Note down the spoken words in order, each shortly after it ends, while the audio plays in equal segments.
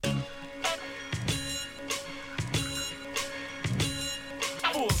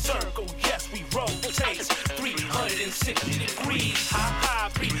360 degrees. Ha ha,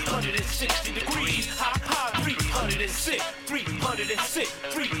 360 degrees. Ha ha,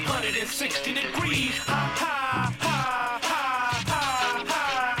 360 degrees. Ha ha, ha, ha, ha, ha,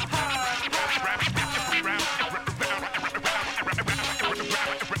 ha.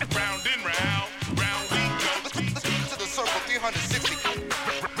 Round and round, round we go. To the circle, 360.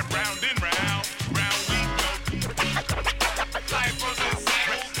 Round and round, round we go. Life was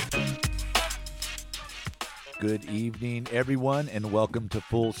insane. Good evening, everyone, and welcome to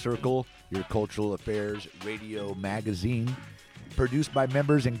Full Circle, your cultural affairs radio magazine, produced by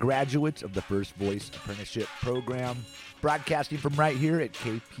members and graduates of the First Voice Apprenticeship Program, broadcasting from right here at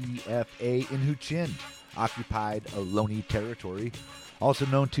KPFA in Huichin, occupied Ohlone territory, also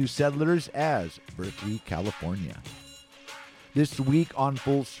known to settlers as Berkeley, California. This week on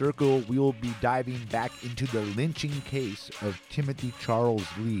Full Circle, we will be diving back into the lynching case of Timothy Charles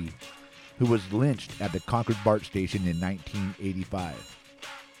Lee, who was lynched at the Concord BART station in 1985.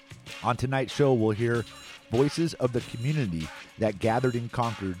 On tonight's show, we'll hear voices of the community that gathered in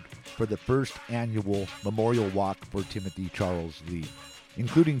Concord for the first annual memorial walk for Timothy Charles Lee,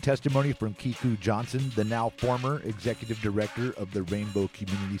 including testimony from Kiku Johnson, the now former executive director of the Rainbow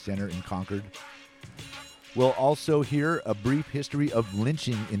Community Center in Concord. We'll also hear a brief history of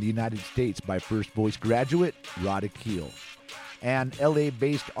lynching in the United States by First Voice graduate Rod Akil, and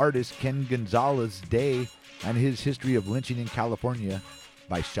LA-based artist Ken Gonzales' day and his history of lynching in California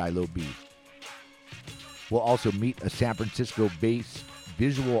by Shiloh B. We'll also meet a San Francisco-based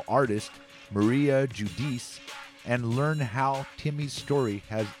visual artist, Maria Judice, and learn how Timmy's story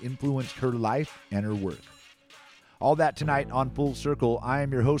has influenced her life and her work. All that tonight on Full Circle. I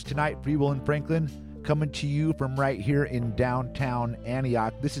am your host tonight, Free Will and Franklin, coming to you from right here in downtown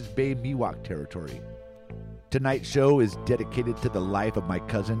Antioch. This is Bay Miwok territory. Tonight's show is dedicated to the life of my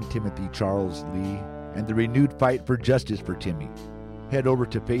cousin, Timothy Charles Lee, and the renewed fight for justice for Timmy. Head over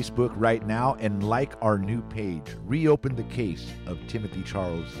to Facebook right now and like our new page, Reopen the Case of Timothy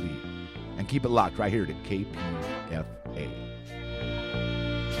Charles Lee. And keep it locked right here to KPFA.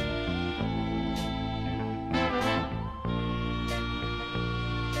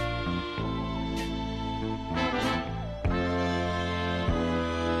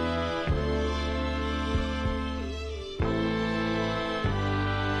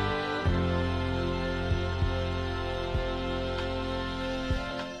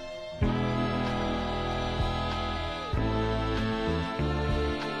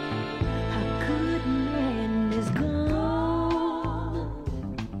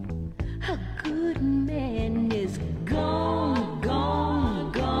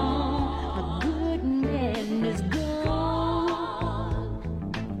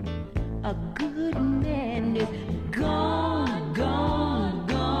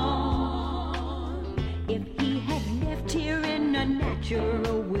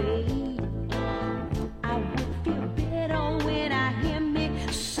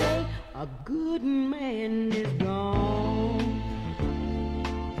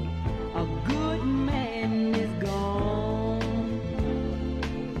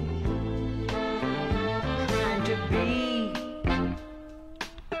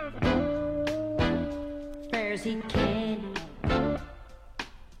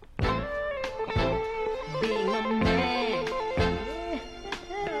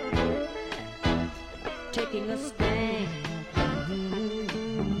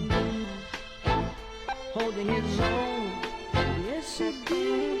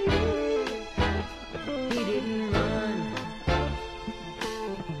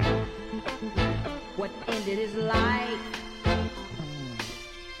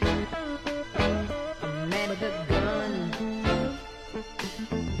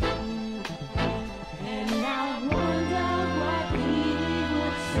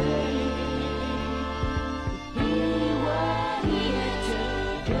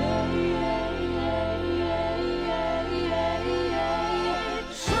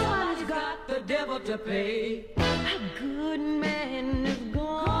 To pay. A good man is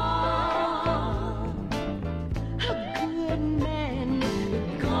gone. A good man is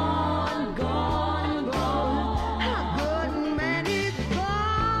gone, gone, gone. A good man is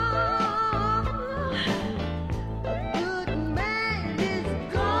gone. A good man is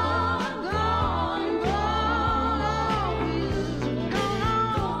gone, gone, gone.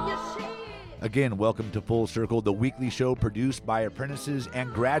 You see. Again, welcome to Full Circle, the weekly show produced by apprentices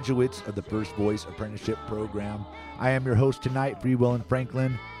and graduates of the First Voice Apprenticeship Program. I am your host tonight, Free Will and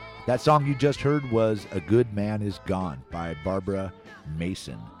Franklin. That song you just heard was A Good Man Is Gone by Barbara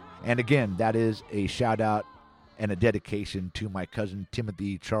Mason. And again, that is a shout out and a dedication to my cousin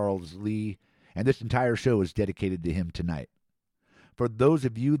Timothy Charles Lee and this entire show is dedicated to him tonight. For those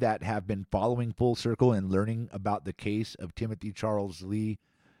of you that have been following Full Circle and learning about the case of Timothy Charles Lee,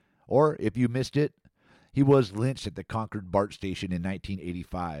 or if you missed it, he was lynched at the Concord BART station in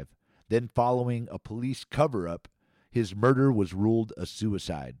 1985. Then, following a police cover-up, his murder was ruled a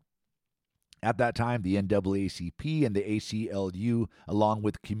suicide. At that time, the NAACP and the ACLU, along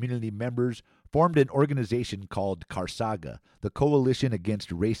with community members, formed an organization called CARSAGA, the Coalition Against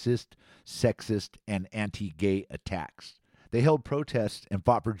Racist, Sexist, and Anti-Gay Attacks. They held protests and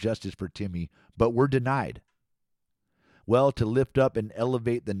fought for justice for Timmy, but were denied. Well, to lift up and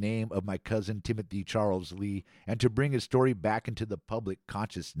elevate the name of my cousin Timothy Charles Lee and to bring his story back into the public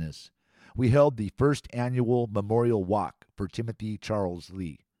consciousness, we held the first annual memorial walk for Timothy Charles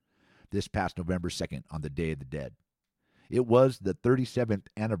Lee this past November 2nd on the Day of the Dead. It was the 37th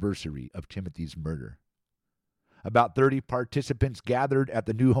anniversary of Timothy's murder. About 30 participants gathered at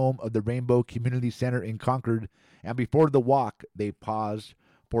the new home of the Rainbow Community Center in Concord, and before the walk, they paused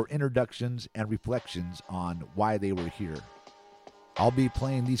for introductions and reflections on why they were here. I'll be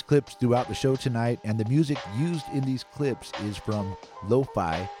playing these clips throughout the show tonight, and the music used in these clips is from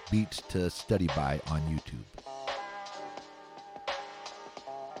Lo-Fi Beats to Study By on YouTube.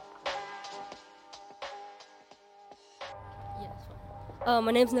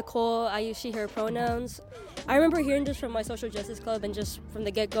 My name's Nicole. I use she, her pronouns. I remember hearing this from my social justice club, and just from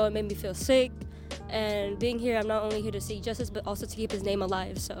the get-go, it made me feel sick. And being here, I'm not only here to seek justice, but also to keep his name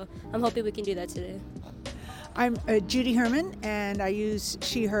alive. So I'm hoping we can do that today. I'm Judy Herman, and I use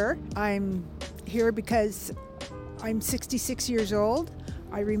she, her. I'm here because I'm 66 years old.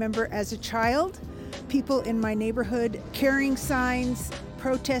 I remember as a child, people in my neighborhood carrying signs,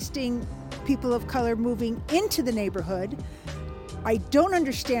 protesting, people of color moving into the neighborhood. I don't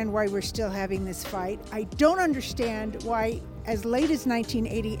understand why we're still having this fight. I don't understand why, as late as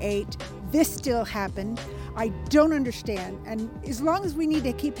 1988, this still happened. I don't understand. And as long as we need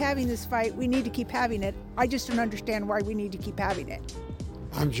to keep having this fight, we need to keep having it. I just don't understand why we need to keep having it.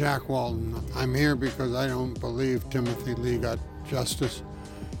 I'm Jack Walton. I'm here because I don't believe Timothy Lee got justice,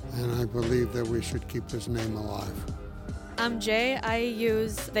 and I believe that we should keep his name alive. I'm Jay. I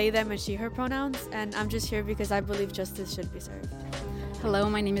use they, them, and she, her pronouns, and I'm just here because I believe justice should be served. Hello,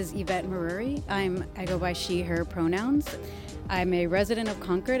 my name is Yvette Maruri. I go by she, her pronouns. I'm a resident of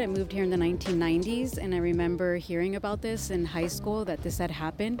Concord. I moved here in the 1990s, and I remember hearing about this in high school, that this had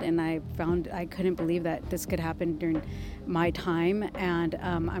happened, and I couldn't believe that this could happen during my time, and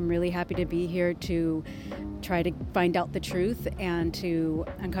I'm really happy to be here to try to find out the truth and to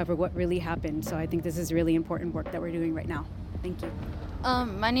uncover what really happened. So I think this is really important work that we're doing right now. Thank you.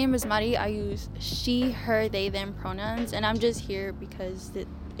 My name is Mari. I use she, her, they, them pronouns, and I'm just here because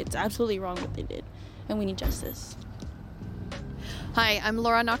it's absolutely wrong what they did, and we need justice. Hi, I'm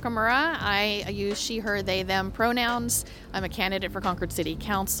Laura Nakamura. I use she, her, they, them pronouns. I'm a candidate for Concord City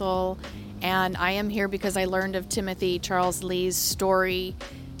Council, and I am here because I learned of Timothy Charles Lee's story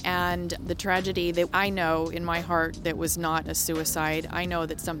and the tragedy that I know in my heart that was not a suicide. I know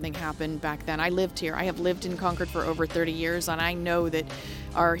that something happened back then. I lived here. I have lived in Concord for over 30 years, and I know that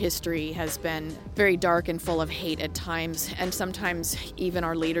our history has been very dark and full of hate at times, and sometimes even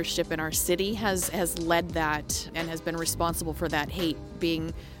our leadership in our city has led that and has been responsible for that hate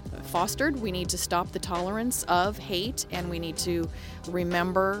being fostered. We need to stop the tolerance of hate, and we need to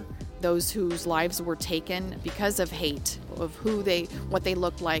remember those whose lives were taken because of hate, of what they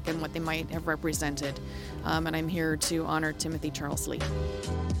looked like and what they might have represented. And I'm here to honor Timothy Charles Lee.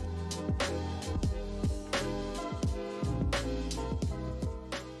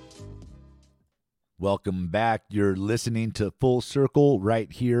 Welcome back. You're listening to Full Circle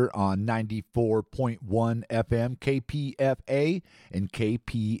right here on 94.1 FM, KPFA, and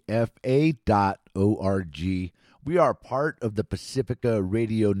kpfa.org. We are part of the Pacifica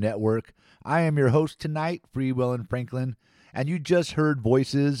Radio Network. I am your host tonight, Freewell Franklin, and you just heard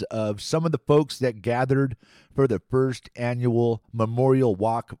voices of some of the folks that gathered for the first annual memorial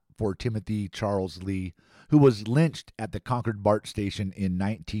walk for Timothy Charles Lee, who was lynched at the Concord BART station in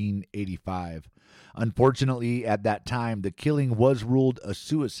 1985. Unfortunately, at that time, the killing was ruled a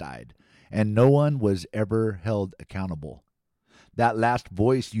suicide, and no one was ever held accountable. That last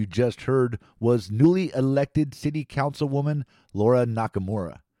voice you just heard was newly elected City Councilwoman Laura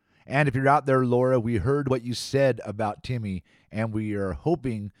Nakamura. And if you're out there, Laura, we heard what you said about Timmy, and we are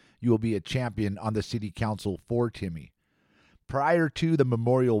hoping you will be a champion on the City Council for Timmy. Prior to the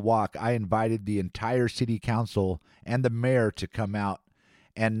memorial walk, I invited the entire City Council and the mayor to come out,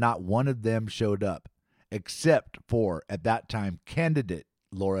 and not one of them showed up, except for, at that time, candidate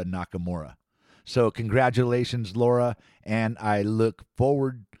Laura Nakamura. So congratulations, Laura, and I look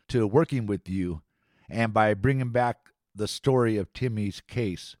forward to working with you, and by bringing back the story of Timmy's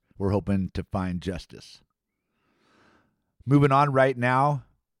case, we're hoping to find justice. Moving on right now,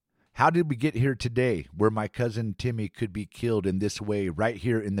 how did we get here today where my cousin Timmy could be killed in this way right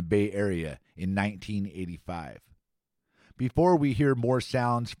here in the Bay Area in 1985? Before we hear more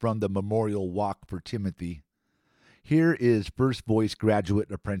sounds from the memorial walk for Timothy, here is First Voice graduate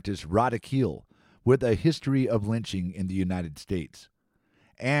apprentice Rod Akil with a history of lynching in the United States.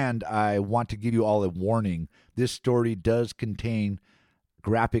 And I want to give you all a warning. This story does contain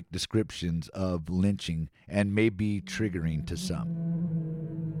graphic descriptions of lynching and may be triggering to some.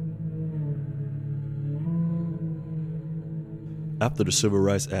 After the Civil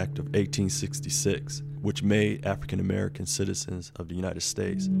Rights Act of 1866, which made African American citizens of the United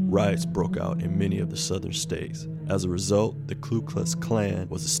States, riots broke out in many of the southern states. As a result, the Ku Klux Klan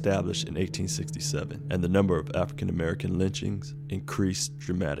was established in 1867, and the number of African American lynchings increased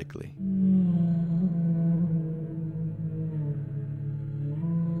dramatically.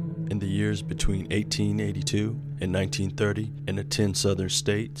 In the years between 1882 and 1930, in the 10 southern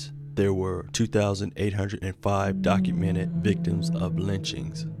states, there were 2,805 documented victims of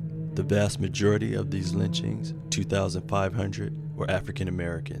lynchings. The vast majority of these lynchings, 2,500, were African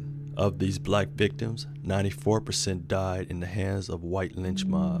American. Of these black victims, 94% died in the hands of white lynch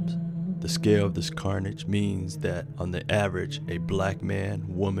mobs. The scale of this carnage means that, on the average, a black man,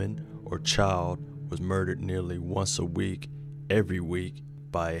 woman, or child was murdered nearly once a week, every week,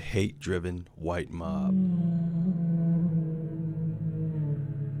 by a hate-driven white mob.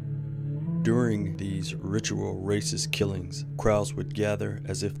 During these ritual racist killings, crowds would gather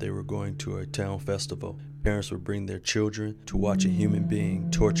as if they were going to a town festival. Parents would bring their children to watch a human being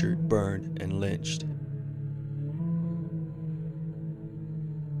tortured, burned, and lynched.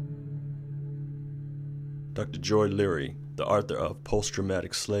 Dr. Joy Leary, the author of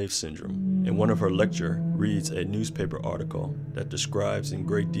Post-Traumatic Slave Syndrome, in one of her lectures reads a newspaper article that describes in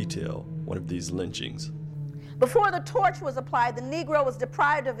great detail one of these lynchings. Before the torch was applied, the Negro was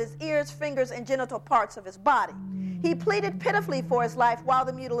deprived of his ears, fingers, and genital parts of his body. He pleaded pitifully for his life while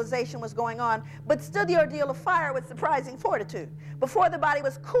the mutilation was going on, but stood the ordeal of fire with surprising fortitude. Before the body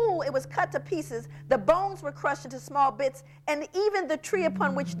was cool, it was cut to pieces, the bones were crushed into small bits, and even the tree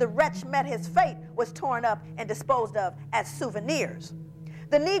upon which the wretch met his fate was torn up and disposed of as souvenirs.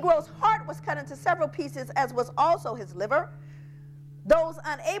 The Negro's heart was cut into several pieces, as was also his liver. Those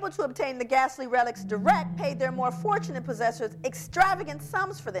unable to obtain the ghastly relics direct paid their more fortunate possessors extravagant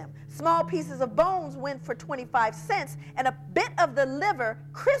sums for them. Small pieces of bones went for 25 cents, and a bit of the liver,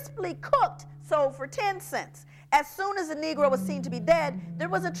 crisply cooked, sold for 10 cents. As soon as the Negro was seen to be dead, there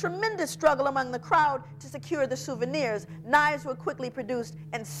was a tremendous struggle among the crowd to secure the souvenirs. Knives were quickly produced,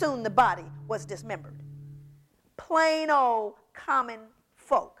 and soon the body was dismembered. Plain old common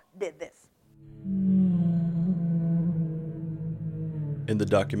folk did this. In the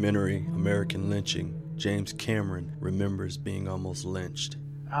documentary American Lynching, James Cameron remembers being almost lynched.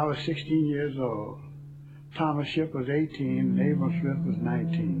 I was 16 years old. Thomas Shipp was 18, and Abram Smith was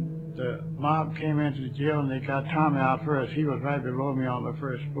 19. The mob came into the jail and they got Tommy out first. He was right below me on the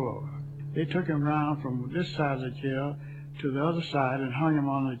first floor. They took him around from this side of the jail to the other side and hung him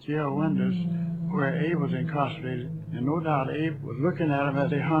on the jail windows where Abe was incarcerated. And no doubt Abe was looking at him as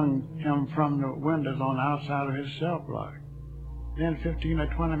they hung him from the windows on the outside of his cell block. Then 15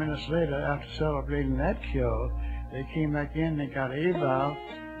 or 20 minutes later, after celebrating that kill, they came back in, they got Abe out,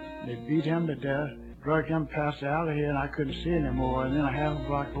 they beat him to death, drug him past the alley here, and I couldn't see anymore, and then a half a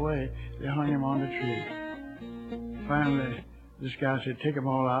block away, they hung him on the tree. Finally, this guy said, take them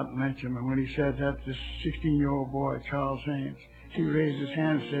all out and lynch him, and when he said that, this 16-year-old boy, Charles Haynes, he raised his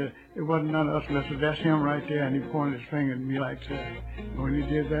hand and said, it wasn't none of us, Lester, that's him right there, and he pointed his finger at me like that. And when he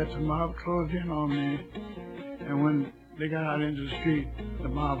did that, the mob closed in on me, and when they got out into the street, the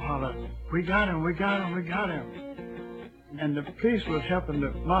mob hollered, we got him, we got him, we got him. And the police was helping the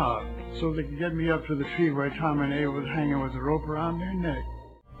mob so they could get me up to the tree where Tom and Abe was hanging with the rope around their neck.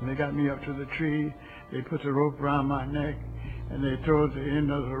 And they got me up to the tree, they put the rope around my neck, and they threw the end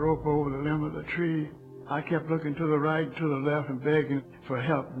of the rope over the limb of the tree. I kept looking to the right and to the left and begging for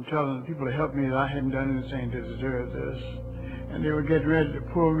help and telling the people to help me that I hadn't done anything to deserve this. And they were getting ready to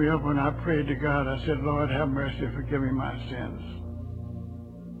pull me up when I prayed to God. I said, Lord, have mercy and forgive me my sins.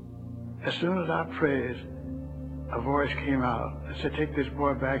 As soon as I prayed, a voice came out. It said, take this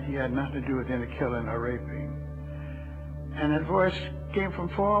boy back. He had nothing to do with any killing or raping. And that voice came from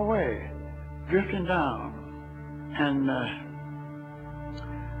far away, drifting down. And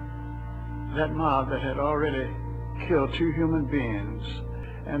that mob that had already killed 2 human beings,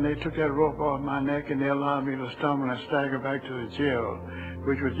 and they took that rope off my neck and they allowed me to stumble and stagger back to the jail.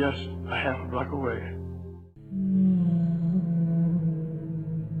 which was just a half a block away.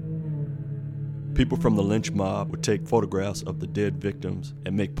 People from the lynch mob would take photographs of the dead victims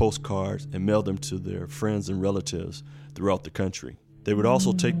and make postcards and mail them to their friends and relatives throughout the country. They would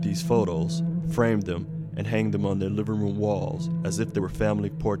also take these photos, frame them, and hang them on their living room walls as if they were family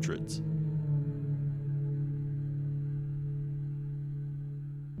portraits.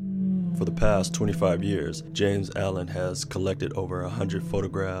 For the past 25 years, James Allen has collected over 100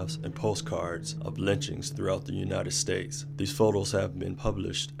 photographs and postcards of lynchings throughout the United States. These photos have been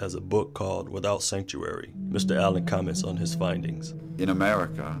published as a book called Without Sanctuary. Mr. Allen comments on his findings. In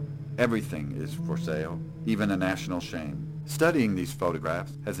America, everything is for sale, even a national shame. Studying these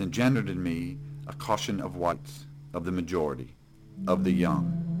photographs has engendered in me a caution of whites, of the majority, of the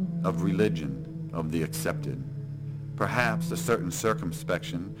young, of religion, of the accepted. Perhaps a certain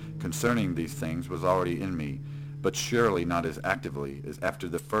circumspection concerning these things was already in me, but surely not as actively as after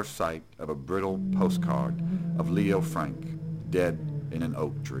the first sight of a brittle postcard of Leo Frank, dead in an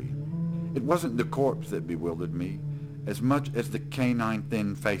oak tree. It wasn't the corpse that bewildered me, as much as the canine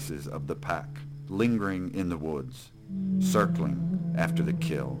thin faces of the pack, lingering in the woods, circling after the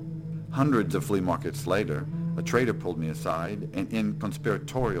kill. Hundreds of flea markets later, a trader pulled me aside and in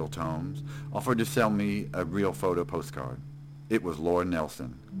conspiratorial tones offered to sell me a real photo postcard. It was Laura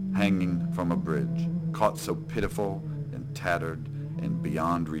Nelson, hanging from a bridge, caught so pitiful and tattered and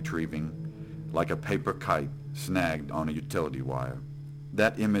beyond retrieving, like a paper kite snagged on a utility wire.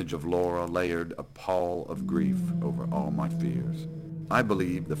 That image of Laura layered a pall of grief over all my fears. I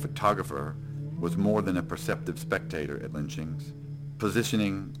believe the photographer was more than a perceptive spectator at lynchings,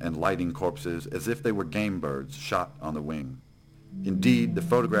 positioning and lighting corpses as if they were game birds shot on the wing. Indeed, the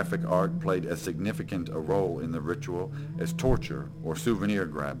photographic art played as significant a role in the ritual as torture or souvenir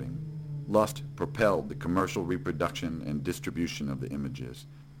grabbing. Lust propelled the commercial reproduction and distribution of the images.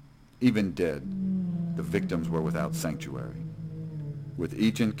 Even dead, the victims were without sanctuary. With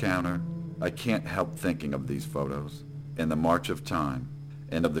each encounter, I can't help thinking of these photos and the march of time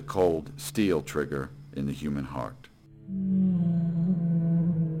and of the cold steel trigger in the human heart.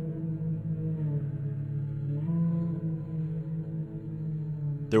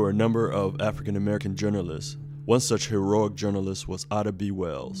 There were a number of African American journalists. One such heroic journalist was Ida B.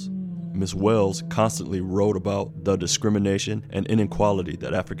 Wells. Ms. Wells constantly wrote about the discrimination and inequality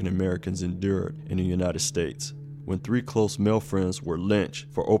that African Americans endured in the United States. When three close male friends were lynched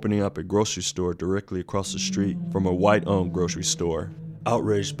for opening up a grocery store directly across the street from a white-owned grocery store,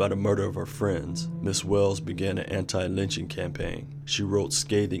 outraged by the murder of her friends, Ms. Wells began an anti-lynching campaign. She wrote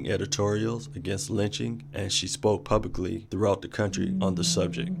scathing editorials against lynching, and she spoke publicly throughout the country on the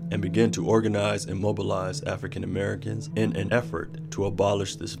subject, and began to organize and mobilize African Americans in an effort to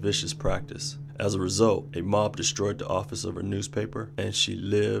abolish this vicious practice. As a result, a mob destroyed the office of her newspaper, and she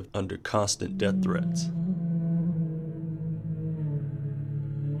lived under constant death threats.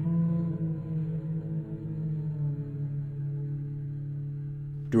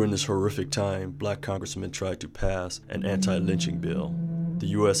 During this horrific time, black congressmen tried to pass an anti-lynching bill. The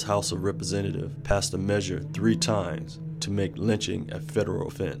U.S. House of Representatives passed a measure 3 times to make lynching a federal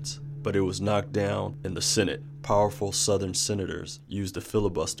offense, but it was knocked down in the Senate. Powerful Southern senators used the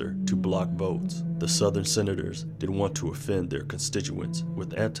filibuster to block votes. The Southern senators didn't want to offend their constituents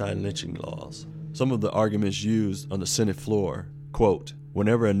with anti-lynching laws. Some of the arguments used on the Senate floor, quote,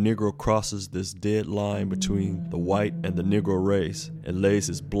 "Whenever a Negro crosses this dead line between the white and the Negro race and lays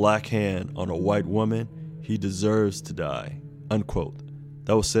his black hand on a white woman, he deserves to die," unquote.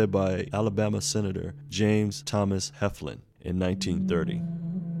 That was said by Alabama Senator James Thomas Heflin in 1930.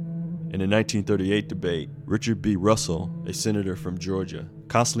 In the 1938 debate, Richard B. Russell, a senator from Georgia,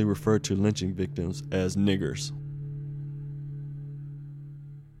 constantly referred to lynching victims as niggers.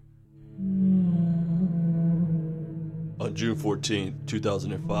 On June 14,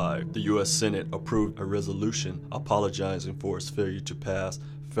 2005, the U.S. Senate approved a resolution apologizing for its failure to pass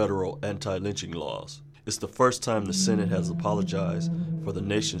federal anti-lynching laws. It's the first time the Senate has apologized for the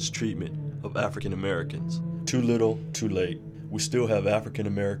nation's treatment of African Americans. Too little, too late. We still have African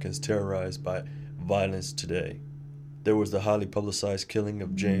Americans terrorized by violence today. There was the highly publicized killing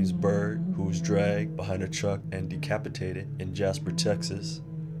of James Byrd, who was dragged behind a truck and decapitated in Jasper, Texas.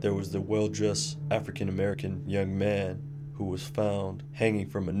 There was the well-dressed African American young man who was found hanging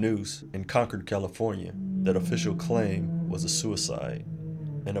from a noose in Concord, California, that official claim was a suicide.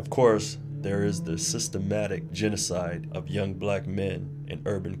 And of course, there is the systematic genocide of young black men in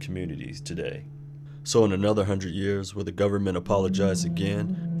urban communities today. So in another 100 years, will the government apologize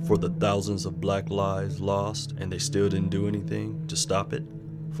again for the thousands of black lives lost and they still didn't do anything to stop it?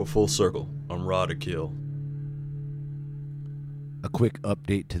 For Full Circle, I'm Rod Akil. A quick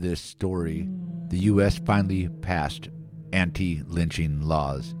update to this story. The U.S. finally passed anti-lynching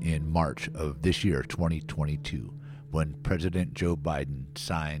laws in March of this year, 2022, when President Joe Biden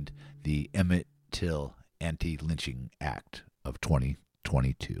signed the Emmett Till Anti-Lynching Act of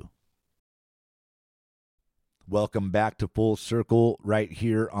 2022. Welcome back to Full Circle right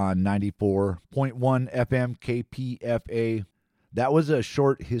here on 94.1 FM KPFA. That was a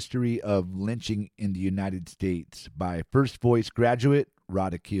short history of lynching in the United States by First Voice graduate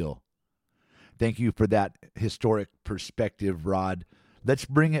Rod Akil. Thank you for that historic perspective, Rod. Let's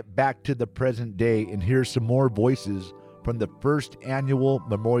bring it back to the present day and hear some more voices from the first annual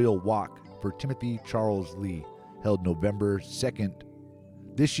Memorial Walk for Timothy Charles Lee, held November 2nd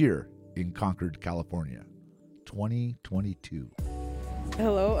this year in Concord, California, 2022.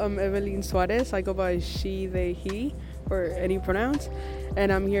 Hello, I'm Evelyn Suarez. I go by she, they, he, or any pronouns,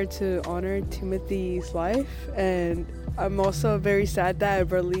 and I'm here to honor Timothy's life. And I'm also very sad that I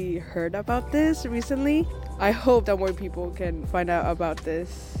barely heard about this recently. I hope that more people can find out about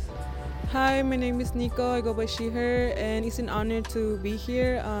this. Hi, my name is Nico. I go by she, her, and it's an honor to be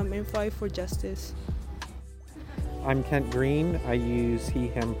here and fight for justice. I'm Kent Green. I use he,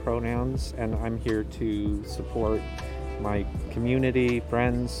 him pronouns, and I'm here to support my community,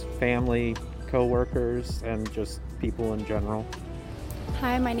 friends, family, co-workers, and just people in general.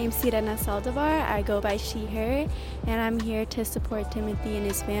 Hi, my name's Sirena Saldivar. I go by she, her, and I'm here to support Timothy and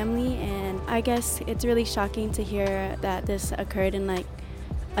his family. And I guess it's really shocking to hear that this occurred in like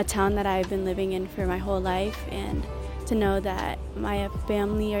a town that I've been living in for my whole life, and to know that my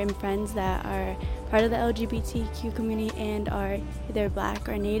family and friends that are part of the LGBTQ community and are either Black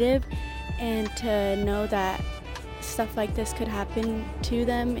or Native, and to know that stuff like this could happen to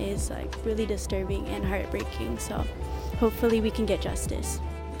them is like really disturbing and heartbreaking. So hopefully we can get justice.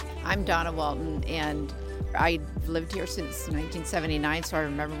 I'm Donna Walton, and I've lived here since 1979, so I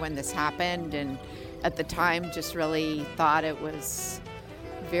remember when this happened, and at the time just really thought it was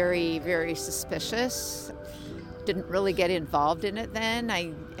very, very suspicious. Didn't really get involved in it then.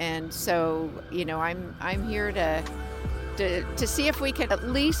 So I'm here to see if we can at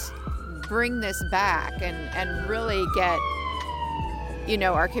least bring this back and really get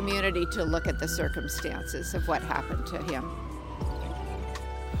our community to look at the circumstances of what happened to him.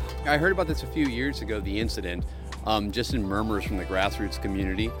 I heard about this a few years ago, the incident, just in murmurs from the grassroots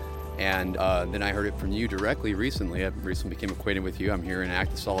community, and then I heard it from you directly recently. I recently became acquainted with you. I'm here in an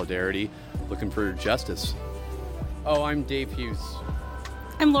act of solidarity, looking for justice. Oh, I'm Dave Hughes.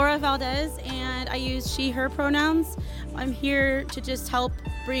 I'm Laura Valdez, and I use she, her pronouns. I'm here to just help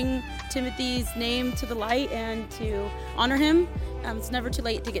bring Timothy's name to the light and to honor him. It's never too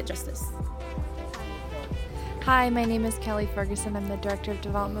late to get justice. Hi, my name is Kelly Ferguson. I'm the Director of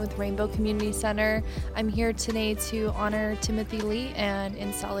Development with Rainbow Community Center. I'm here today to honor Timothy Lee and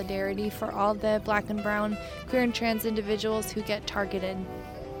in solidarity for all the Black and brown, queer and trans individuals who get targeted.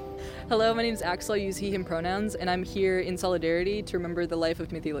 Hello, my name is Axel. I use he, him pronouns, and I'm here in solidarity to remember the life of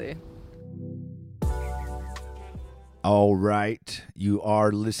Timothy Lee. All right. You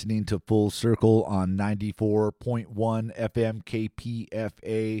are listening to Full Circle on 94.1 FM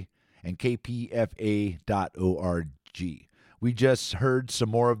KPFA and kpfa.org. We just heard some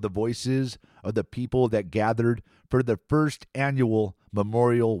more of the voices of the people that gathered for the first annual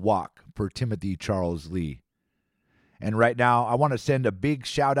Memorial Walk for Timothy Charles Lee. And right now, I want to send a big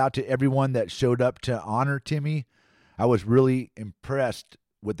shout out to everyone that showed up to honor Timmy. I was really impressed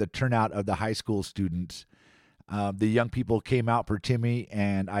with the turnout of the high school students. The young people came out for Timmy,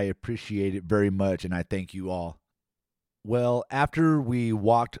 and I appreciate it very much, and I thank you all. Well, after we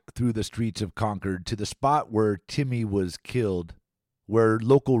walked through the streets of Concord to the spot where Timmy was killed, where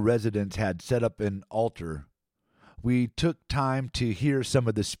local residents had set up an altar, we took time to hear some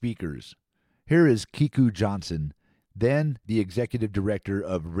of the speakers. Here is Kiku Johnson, then the executive director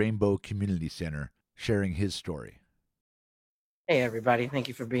of Rainbow Community Center, sharing his story. Hey, everybody. Thank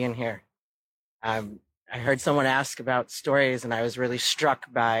you for being here. I heard someone ask about stories, and I was really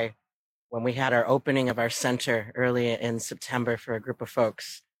struck by when we had our opening of our center early in September for a group of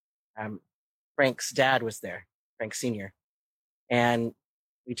folks. Frank's dad was there, Frank Sr., and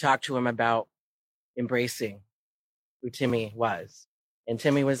we talked to him about embracing who Timmy was. And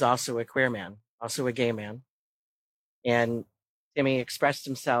Timmy was also a queer man, also a gay man. And Timmy expressed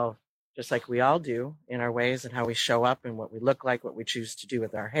himself just like we all do in our ways and how we show up and what we look like, what we choose to do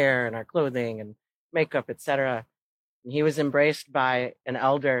with our hair and our clothing and makeup, etc. And he was embraced by an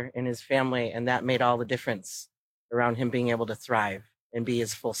elder in his family, and that made all the difference around him being able to thrive and be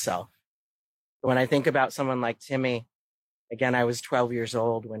his full self. But when I think about someone like Timmy, again, I was 12 years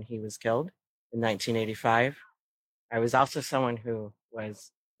old when he was killed in 1985. I was also someone who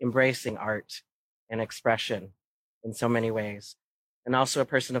was embracing art and expression in so many ways, and also a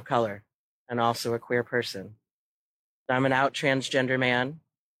person of color, and also a queer person. So I'm an out transgender man,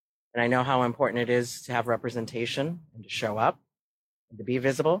 and I know how important it is to have representation and to show up and to be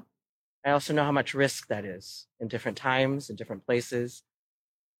visible. I also know how much risk that is in different times, in different places.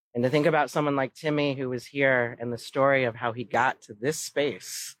 And to think about someone like Timmy who was here and the story of how he got to this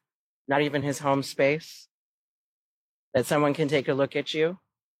space, not even his home space, that someone can take a look at you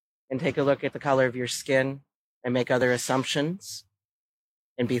and take a look at the color of your skin and make other assumptions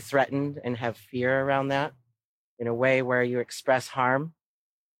and be threatened and have fear around that in a way where you express harm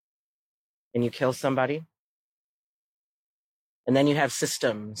and you kill somebody. And then you have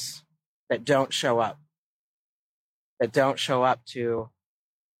systems that don't show up to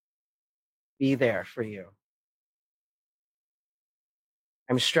be there for you.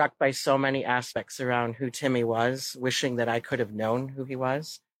 I'm struck by so many aspects around who Timmy was, wishing that I could have known who he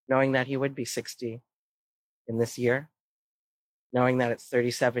was, knowing that he would be 60 in this year, knowing that it's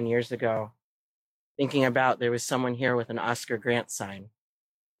 37 years ago, thinking about there was someone here with an Oscar Grant sign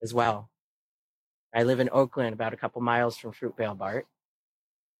as well. I live in Oakland, about a couple miles from Fruitvale BART.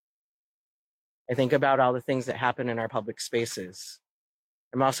 I think about all the things that happen in our public spaces.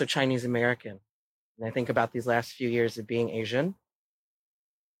 I'm also Chinese American, and I think about these last few years of being Asian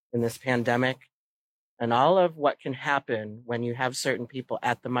in this pandemic and all of what can happen when you have certain people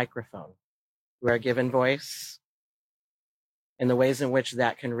at the microphone who are given voice and the ways in which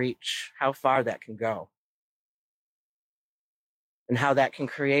that can reach, how far that can go, and how that can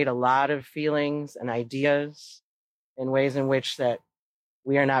create a lot of feelings and ideas in ways in which that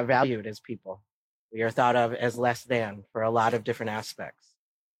we are not valued as people. We are thought of as less than for a lot of different aspects.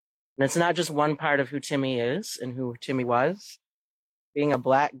 And it's not just one part of who Timmy is and who Timmy was. Being a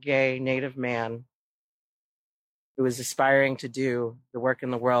Black, gay, Native man who was aspiring to do the work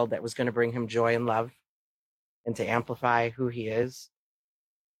in the world that was going to bring him joy and love and to amplify who he is.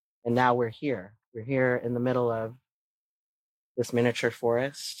 And now we're here. We're here in the middle of this miniature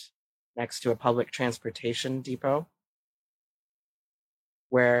forest next to a public transportation depot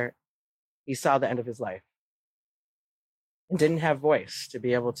where he saw the end of his life and didn't have voice to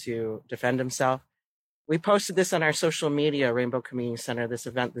be able to defend himself. We posted this on our social media, Rainbow Community Center, this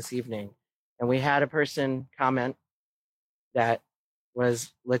event this evening, and we had a person comment that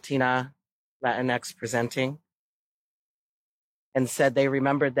was Latinx presenting and said they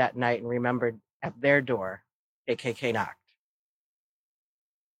remembered that night and remembered at their door, KKK knocked.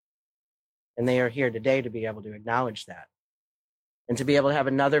 And they are here today to be able to acknowledge that. And to be able to have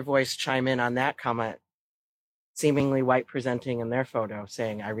another voice chime in on that comment, seemingly white presenting in their photo,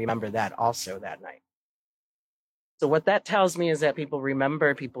 saying, I remember that also that night. So what that tells me is that people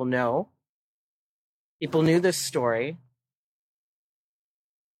remember, people know, people knew this story.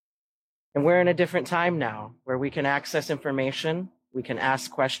 And we're in a different time now where we can access information, we can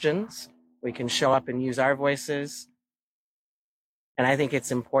ask questions, we can show up and use our voices. And I think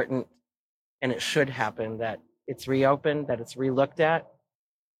it's important, and it should happen, that it's reopened, that it's relooked at.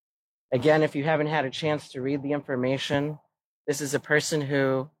 Again, if you haven't had a chance to read the information, this is a person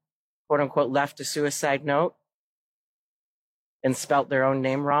who, quote unquote, left a suicide note and spelt their own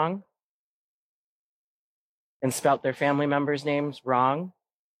name wrong and spelt their family members' names wrong.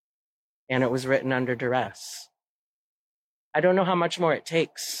 And it was written under duress. I don't know how much more it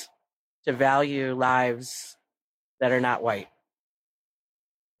takes to value lives that are not white.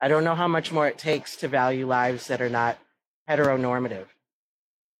 I don't know how much more it takes to value lives that are not heteronormative.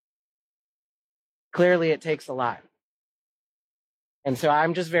 Clearly, it takes a lot. And so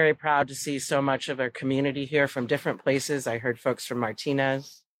I'm just very proud to see so much of our community here from different places. I heard folks from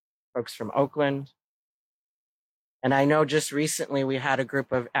Martinez, folks from Oakland. And I know just recently we had a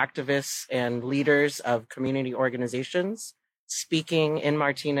group of activists and leaders of community organizations speaking in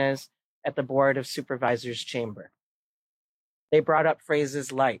Martinez at the Board of Supervisors Chamber. They brought up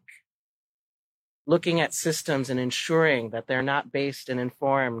phrases like looking at systems and ensuring that they're not based and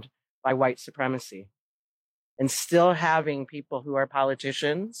informed by white supremacy, and still having people who are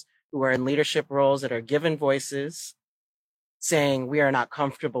politicians, who are in leadership roles that are given voices, saying we are not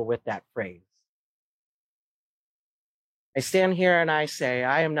comfortable with that phrase. I stand here and I say,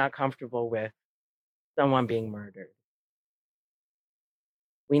 I am not comfortable with someone being murdered.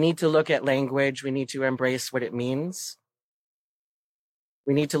 We need to look at language. We need to embrace what it means.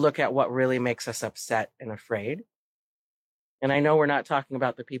 We need to look at what really makes us upset and afraid. And I know we're not talking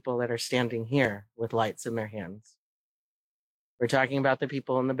about the people that are standing here with lights in their hands. We're talking about the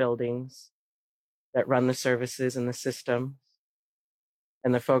people in the buildings that run the services and the systems,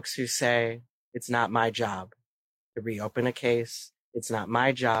 and the folks who say, it's not my job to reopen a case. It's not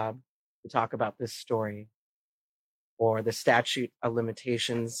my job to talk about this story or the statute of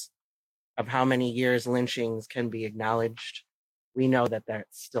limitations of how many years lynchings can be acknowledged. We know that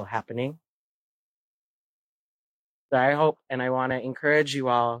that's still happening. So I hope and I want to encourage you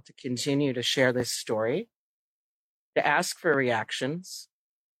all to continue to share this story, to ask for reactions,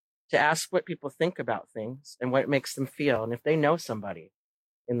 to ask what people think about things and what it makes them feel. And if they know somebody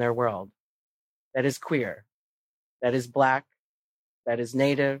in their world that is queer, that is Black, that is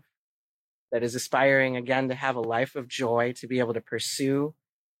Native, that is aspiring again to have a life of joy, to be able to pursue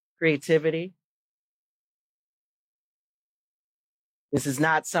creativity. This is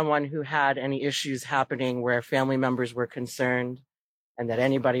not someone who had any issues happening where family members were concerned and that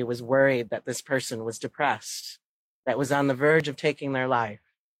anybody was worried that this person was depressed, that was on the verge of taking their life.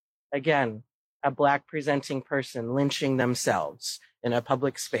 Again, a Black presenting person lynching themselves in a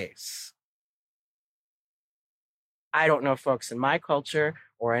public space. I don't know folks in my culture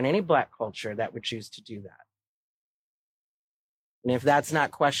or in any Black culture that would choose to do that. And if that's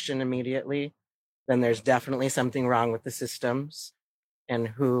not questioned immediately, then there's definitely something wrong with the systems and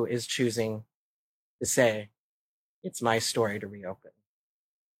who is choosing to say, it's my story to reopen.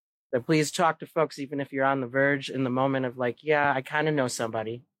 So please talk to folks, even if you're on the verge in the moment of like, yeah, I kind of know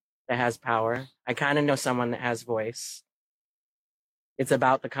somebody that has power. I kind of know someone that has voice. It's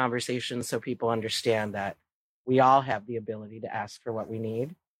about the conversation so people understand that we all have the ability to ask for what we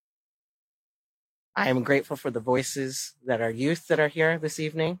need. I am grateful for the voices that are youth that are here this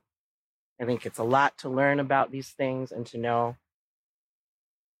evening. I think it's a lot to learn about these things and to know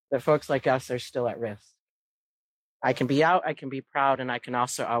that folks like us are still at risk. I can be out, I can be proud, and I can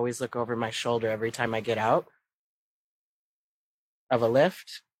also always look over my shoulder every time I get out of a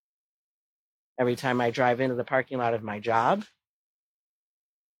lift, every time I drive into the parking lot of my job.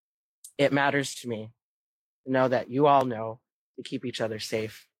 It matters to me to know that you all know to keep each other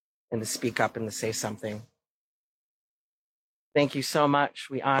safe and to speak up and to say something. Thank you so much.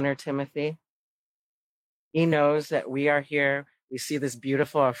 We honor Timothy. He knows that we are here. We see this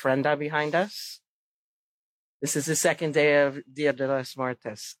beautiful ofrenda behind us. This is the second day of Dia de los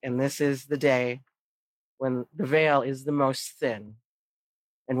Muertos, and this is the day when the veil is the most thin.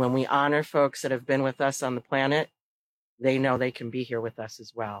 And when we honor folks that have been with us on the planet, they know they can be here with us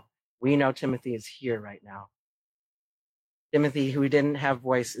as well. We know Timothy is here right now. Timothy, who didn't have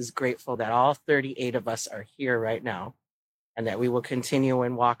voice, is grateful that all 38 of us are here right now and that we will continue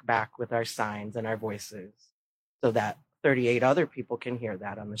and walk back with our signs and our voices so that 38 other people can hear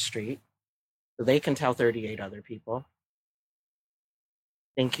that on the street, so they can tell 38 other people.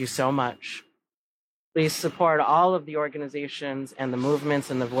 Thank you so much. Please support all of the organizations and the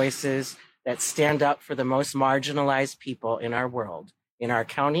movements and the voices that stand up for the most marginalized people in our world, in our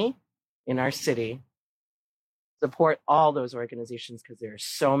county, in our city. Support all those organizations because there are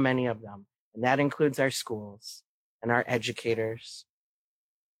so many of them. And that includes our schools and our educators.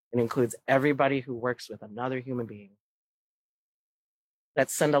 It includes everybody who works with another human being.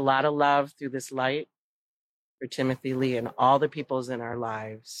 Let's send a lot of love through this light for Timothy Lee and all the peoples in our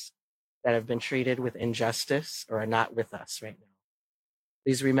lives that have been treated with injustice or are not with us right now.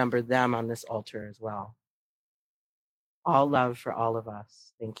 Please remember them on this altar as well. All love for all of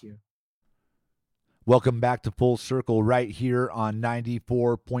us. Thank you. Welcome back to Full Circle right here on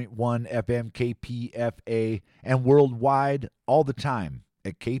 94.1 FM KPFA and worldwide all the time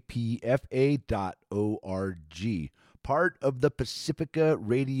at kpfa.org, part of the Pacifica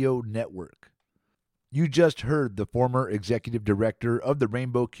Radio Network. You just heard the former executive director of the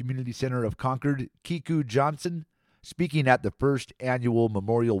Rainbow Community Center of Concord, Kiku Johnson, speaking at the first annual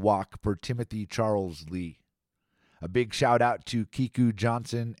memorial walk for Timothy Charles Lee. A big shout out to Kiku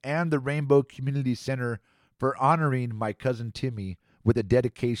Johnson and the Rainbow Community Center for honoring my cousin Timmy with a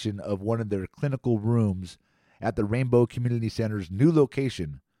dedication of one of their clinical rooms at the Rainbow Community Center's new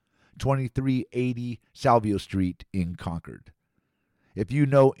location, 2380 Salvio Street in Concord. If you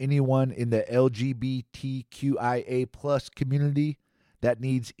know anyone in the LGBTQIA plus community that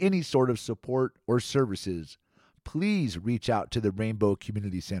needs any sort of support or services, please reach out to the Rainbow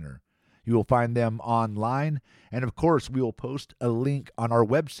Community Center. You will find them online, and of course, we will post a link on our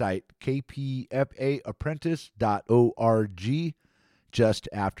website, kpfaapprentice.org, just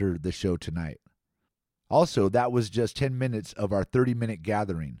after the show tonight. Also, that was just 10 minutes of our 30-minute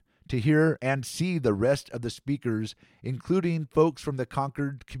gathering. To hear and see the rest of the speakers, including folks from the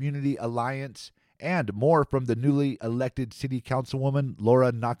Concord Community Alliance and more from the newly elected City Councilwoman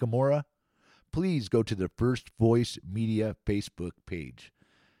Laura Nakamura, please go to the First Voice Media Facebook page.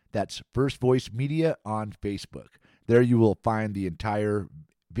 That's First Voice Media on Facebook. There you will find the entire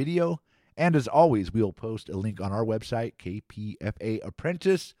video And as always, we'll post a link on our website,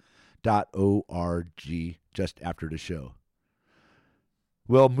 kpfaapprentice.org, just after the show.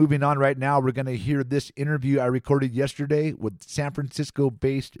 Well, moving on right now, we're going to hear this interview I recorded yesterday with San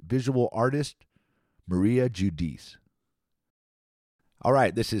Francisco-based visual artist Maria Judice. All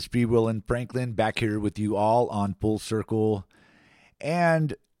right, this is Free Will and Franklin back here with you all on Full Circle.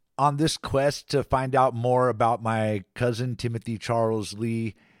 And on this quest to find out more about my cousin Timothy Charles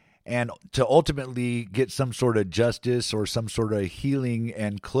Lee and to ultimately get some sort of justice or some sort of healing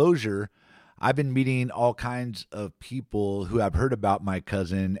and closure, I've been meeting all kinds of people who have heard about my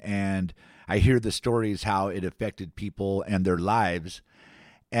cousin, and I hear the stories how it affected people and their lives.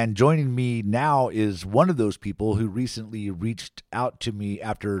 And joining me now is one of those people who recently reached out to me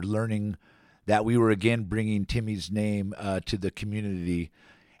after learning that we were again bringing Timmy's name to the community.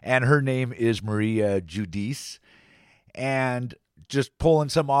 And her name is Maria Judice. And just pulling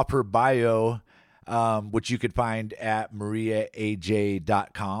some off her bio, which you could find at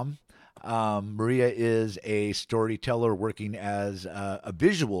mariaaj.com. Maria is a storyteller working as a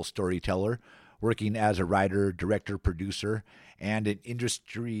visual storyteller, working as a writer, director, producer, and an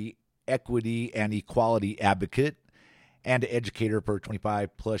industry equity and equality advocate and educator for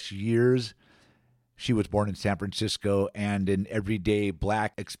 25 plus years. She was born in San Francisco, and an everyday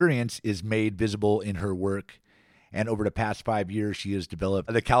Black experience is made visible in her work. And over the past 5 years, she has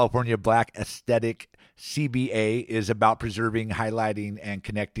developed the California Black Aesthetic CBA is about preserving, highlighting, and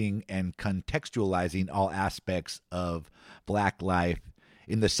connecting and contextualizing all aspects of Black life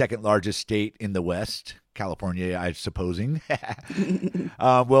in the second largest state in the West, California, I'm supposing.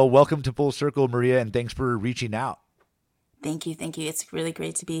 Well, welcome to Full Circle, Maria, and thanks for reaching out. Thank you. It's really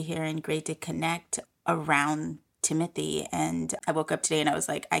great to be here and great to connect around Timothy. And I woke up today and I was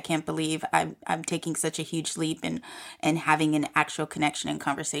like, I can't believe I'm taking such a huge leap and having an actual connection and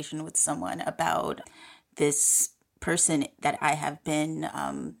conversation with someone about this person that I have been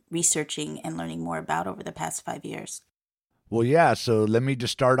researching and learning more about over the past 5 years. Well, yeah, so let me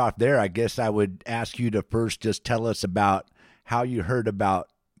just start off there. I guess I would ask you to first just tell us about how you heard about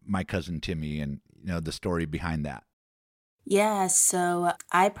my cousin Timmy and, the story behind that. Yeah, so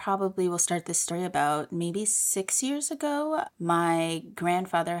I probably will start this story about maybe 6 years ago. My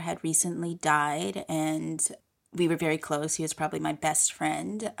grandfather had recently died, and we were very close. He was probably my best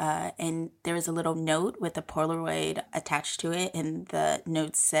friend. And there was a little note with a Polaroid attached to it, and the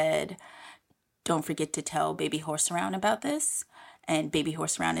note said, "Don't forget to tell Baby Horse Around about this." And Baby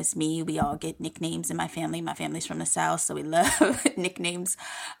Horse Around is me. We all get nicknames in my family. My family's from the South, so we love nicknames.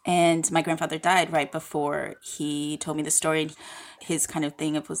 And my grandfather died right before he told me the story. His kind of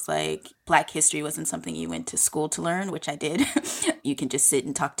thing was like, Black history wasn't something you went to school to learn, which I did. You can just sit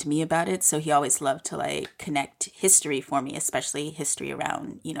and talk to me about it. So he always loved to connect history for me, especially history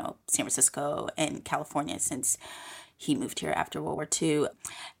around, San Francisco and California, since he moved here after World War II.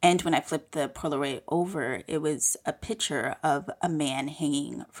 And when I flipped the Polaroid over, it was a picture of a man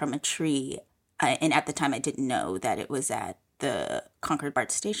hanging from a tree. And at the time, I didn't know that it was at the Concord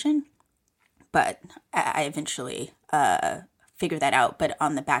BART station. But I eventually figured that out. But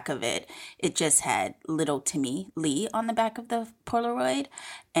on the back of it, it just had little Timmy Lee on the back of the Polaroid.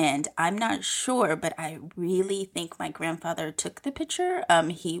 And I'm not sure, but I really think my grandfather took the picture.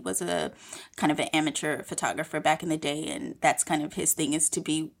 He was a kind of an amateur photographer back in the day, and that's kind of his thing, is to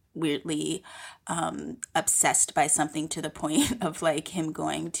be weirdly obsessed by something to the point of him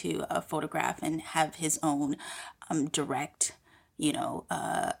going to a photograph and have his own direct,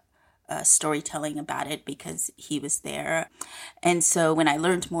 storytelling about it because he was there. And so when I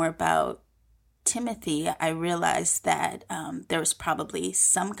learned more about Timothy, I realized that there was probably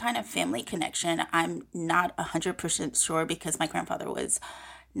some kind of family connection. I'm not 100% sure because my grandfather was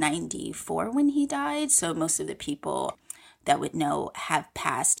 94 when he died, so most of the people that would know have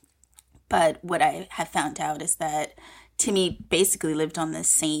passed. But what I have found out is that Timmy basically lived in the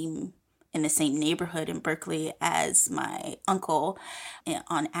same neighborhood in Berkeley as my uncle.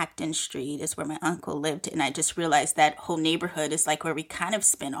 On Acton Street is where my uncle lived. And I just realized that whole neighborhood is where we kind of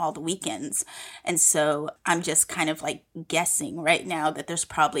spend all the weekends. And so I'm just kind of guessing right now that there's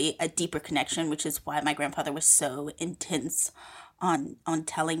probably a deeper connection, which is why my grandfather was so intense on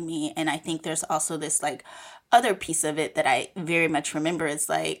telling me. And I think there's also this other piece of it that I very much remember is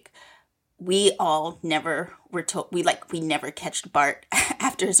we all never were told, we never catched BART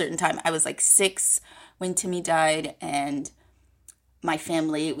after a certain time. I was 6 when Timmy died, and my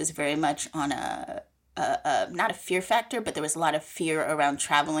family was very much on a not a fear factor, but there was a lot of fear around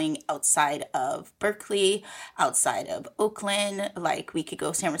traveling outside of Berkeley, outside of Oakland. Like we could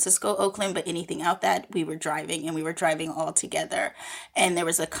go San Francisco, Oakland, but anything out that we were driving, and we were driving all together. And there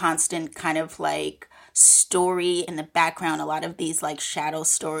was a constant kind of like story in the background, a lot of these like shadow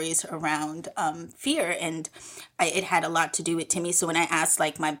stories around fear. And it had a lot to do with Timmy. So when I asked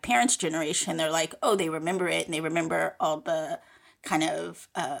like my parents' generation, they're like, oh, they remember it. And they remember all the kind of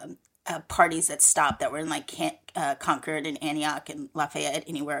parties that stopped that were in like Concord and Antioch and Lafayette,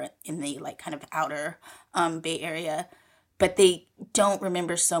 anywhere in the like kind of outer Bay Area. But they don't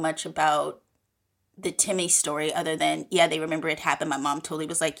remember so much about the Timmy story, other than, yeah, they remember it happened. My mom totally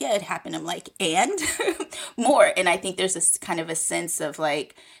was like, yeah, it happened. I'm like, and more. And I think there's this kind of a sense of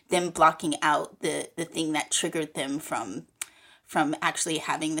like them blocking out the thing that triggered them from actually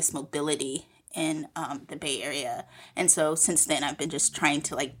having this mobility in the Bay Area. And so since then, I've been just trying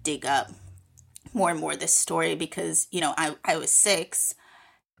to like dig up more and more this story because, you know, I was 6.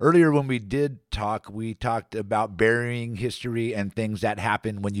 Earlier when we did talk, we talked about burying history and things that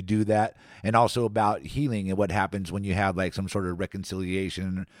happen when you do that, and also about healing and what happens when you have like some sort of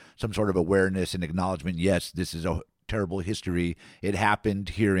reconciliation, some sort of awareness and acknowledgement. Yes, this is a terrible history. It happened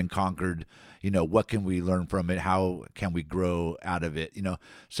here in Concord. You know, what can we learn from it? How can we grow out of it? You know,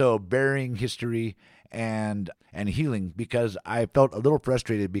 so burying history and healing, because I felt a little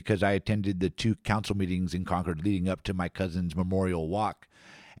frustrated because I attended the 2 council meetings in Concord leading up to my cousin's memorial walk.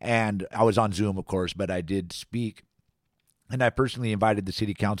 And I was on Zoom, of course, but I did speak. And I personally invited the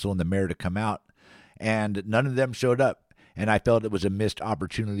city council and the mayor to come out, and none of them showed up. And I felt it was a missed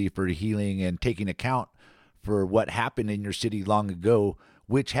opportunity for healing and taking account for what happened in your city long ago,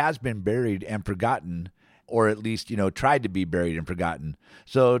 which has been buried and forgotten, or at least, you know, tried to be buried and forgotten.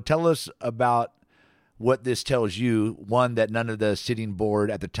 So tell us about what this tells you. One, that none of the sitting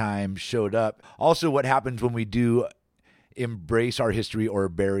board at the time showed up. Also, what happens when we do embrace our history or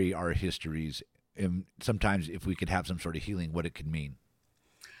bury our histories, and sometimes if we could have some sort of healing, what it could mean.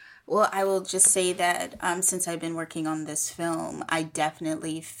 Well, I will just say that since I've been working on this film, I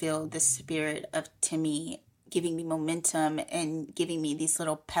definitely feel the spirit of Timmy giving me momentum and giving me these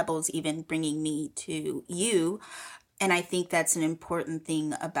little pebbles, even bringing me to you. And I think that's an important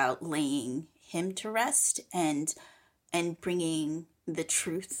thing about laying him to rest and bringing the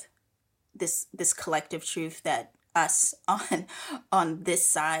truth, this collective truth that us on this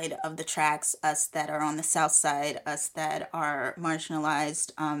side of the tracks, us that are on the south side, us that are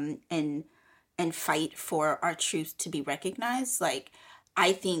marginalized, and fight for our truth to be recognized. Like,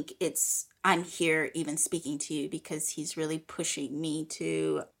 I think I'm here even speaking to you because he's really pushing me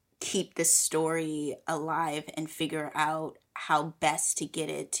to keep this story alive and figure out how best to get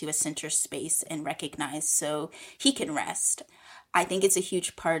it to a center space and recognize so he can rest. I think it's a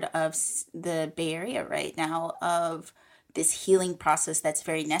huge part of the Bay Area right now, of this healing process that's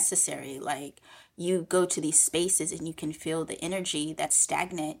very necessary. Like, you go to these spaces and you can feel the energy that's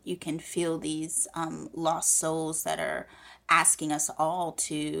stagnant. You can feel these lost souls that are asking us all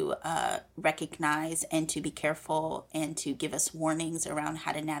to recognize and to be careful and to give us warnings around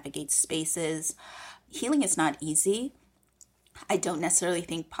how to navigate spaces. Healing is not easy. I don't necessarily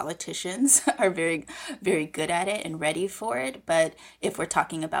think politicians are very, very good at it and ready for it. But if we're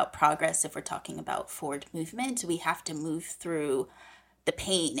talking about progress, if we're talking about forward movement, we have to move through the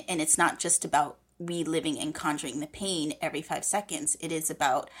pain. And it's not just about reliving and conjuring the pain every 5 seconds. It is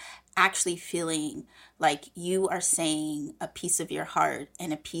about actually feeling like you are saying a piece of your heart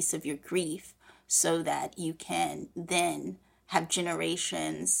and a piece of your grief so that you can then have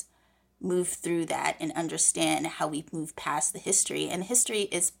generations move through that and understand how we move past the history. And history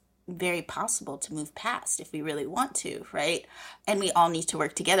is very possible to move past if we really want to, right? And we all need to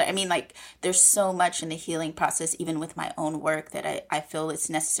work together. I mean, like, there's so much in the healing process, even with my own work, that I feel it's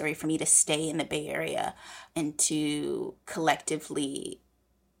necessary for me to stay in the Bay Area and to collectively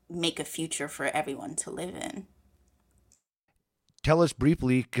make a future for everyone to live in. Tell us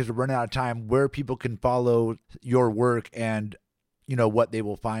briefly, because we're running out of time, where people can follow your work and, you know, what they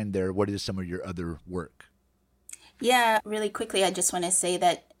will find there. What is some of your other work? Yeah, really quickly, I just want to say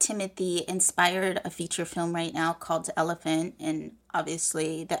that Timothy inspired a feature film right now called Elephant. And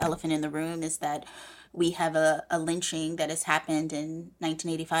obviously the elephant in the room is that we have a lynching that has happened in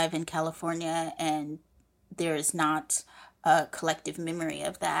 1985 in California, and there is not a collective memory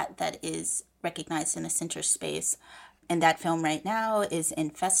of that is recognized in a center space. And that film right now is in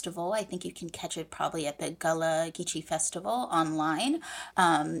festival. I think you can catch it probably at the Gullah Geechee Festival online,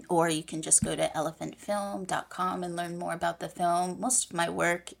 or you can just go to elephantfilm.com and learn more about the film. Most of my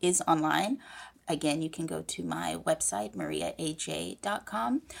work is online. again, you can go to my website,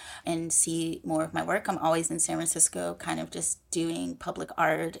 mariaaj.com, and see more of my work. I'm always in San Francisco, kind of just doing public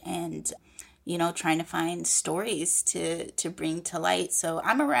art and, you know, trying to find stories to bring to light. So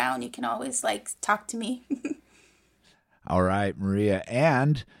I'm around. You can always talk to me. All right, Maria.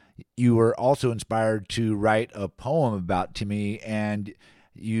 And you were also inspired to write a poem about Timmy, and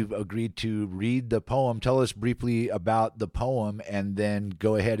you've agreed to read the poem. Tell us briefly about the poem and then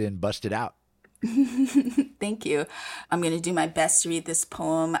go ahead and bust it out. Thank you. I'm going to do my best to read this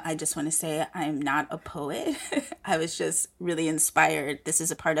poem. I just want to say I'm not a poet. I was just really inspired. This is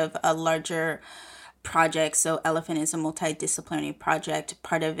a part of a larger project. So Elephant is a multidisciplinary project.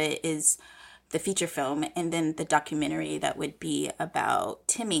 Part of it is the feature film and then the documentary that would be about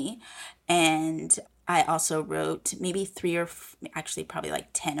Timmy. And I also wrote maybe probably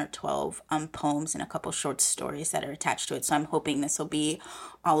 10 or 12 poems and a couple short stories that are attached to it. So I'm hoping this will be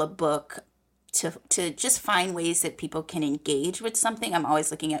all a book to just find ways that people can engage with something. I'm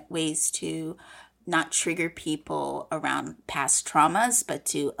always looking at ways to not trigger people around past traumas, but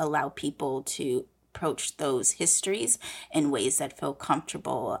to allow people to approach those histories in ways that feel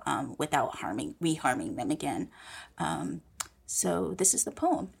comfortable without reharming them again. So this is the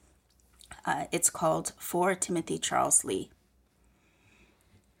poem. It's called For Timothy Charles Lee.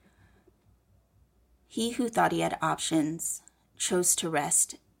 He who thought he had options chose to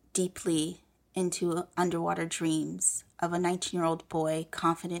rest deeply into underwater dreams of a 19-year-old boy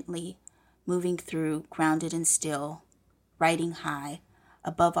confidently moving through, grounded and still, riding high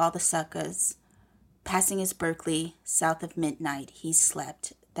above all the suckers. Passing his Berkeley, south of midnight, he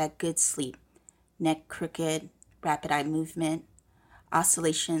slept, that good sleep, neck crooked, rapid eye movement,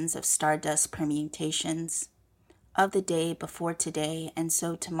 oscillations of stardust permutations. Of the day before today, and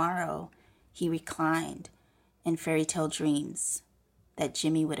so tomorrow, he reclined in fairy tale dreams that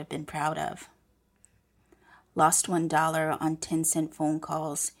Jimmy would have been proud of. Lost $1 on 10-cent phone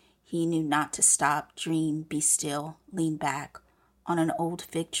calls, he knew not to stop, dream, be still, lean back on an old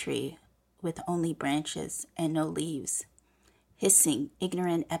fig tree with only branches and no leaves, hissing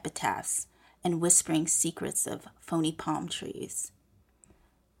ignorant epitaphs and whispering secrets of phony palm trees.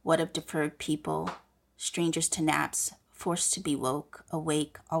 What of deferred people, strangers to naps, forced to be woke,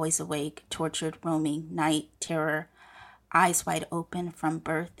 awake, always awake, tortured, roaming, night, terror, eyes wide open from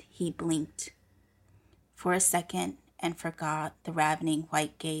birth, he blinked for a second and forgot the ravening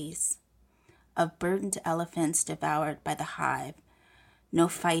white gaze of burdened elephants devoured by the hive, no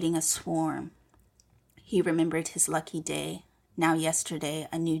fighting a swarm. He remembered his lucky day, now yesterday,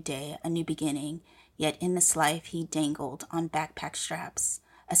 a new beginning, yet in this life he dangled on backpack straps,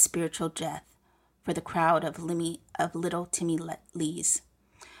 a spiritual death for the crowd of little Timmy Lees.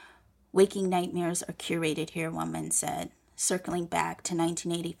 Waking nightmares are curated here, one man said. Circling back to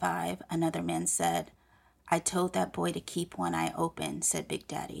 1985, another man said, I told that boy to keep one eye open, said Big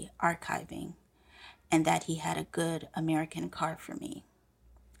Daddy, archiving, and that he had a good American car for me.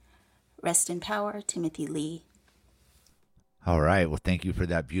 Rest in power, Timothy Lee. All right. Well, thank you for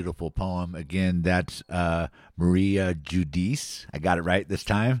that beautiful poem. Again, that's Maria Judice. I got it right this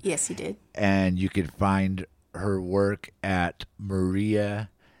time? Yes, you did. And you can find her work at mariaaj.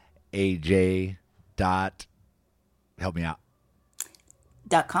 Help me out.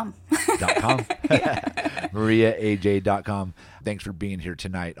 .com. .com. mariaaj.com. Thanks for being here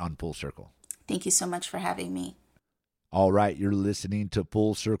tonight on Full Circle. Thank you so much for having me. All right, you're listening to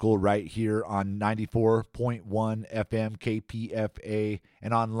Full Circle right here on 94.1 FM KPFA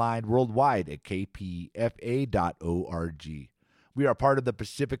and online worldwide at kpfa.org. We are part of the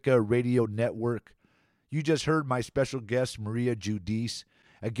Pacifica Radio Network. You just heard my special guest, Maria Judice.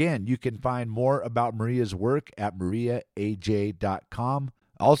 Again, you can find more about Maria's work at mariaaj.com.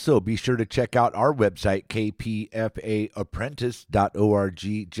 Also, be sure to check out our website,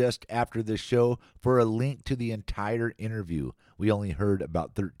 kpfaapprentice.org, just after the show for a link to the entire interview. We only heard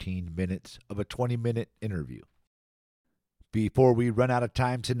about 13 minutes of a 20-minute interview. Before we run out of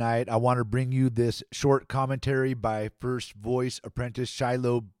time tonight, I want to bring you this short commentary by First Voice apprentice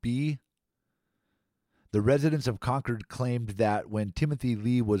Shiloh B. The residents of Concord claimed that when Timothy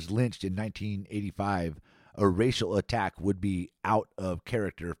Lee was lynched in 1985, a racial attack would be out of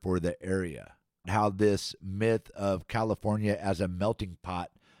character for the area. How this myth of California as a melting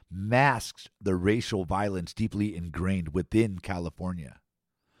pot masks the racial violence deeply ingrained within California.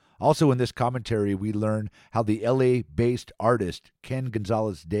 Also in this commentary, we learn how the LA-based artist Ken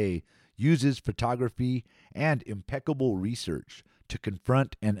Gonzales uses photography and impeccable research to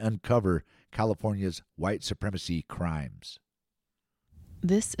confront and uncover California's white supremacy crimes.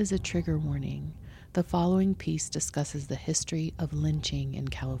 This is a trigger warning. The following piece discusses the history of lynching in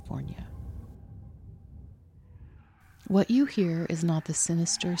California. What you hear is not the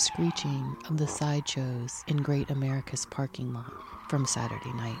sinister screeching of the sideshows in Great America's parking lot from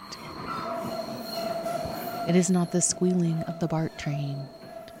Saturday night. It is not the squealing of the BART train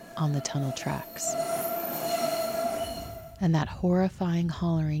on the tunnel tracks. And that horrifying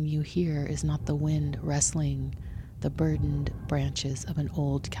hollering you hear is not the wind wrestling the burdened branches of an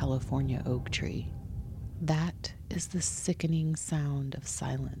old California oak tree. That is the sickening sound of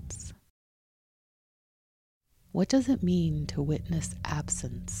silence. What does it mean to witness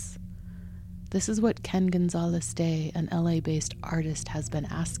absence? This is what Ken Gonzales, an LA-based artist, has been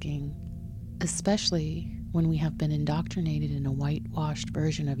asking, especially when we have been indoctrinated in a whitewashed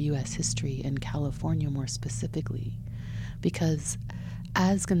version of U.S. history, and California more specifically, because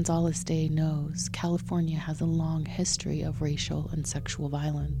as Gonzales knows, California has a long history of racial and sexual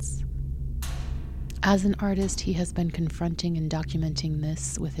violence. As an artist, he has been confronting and documenting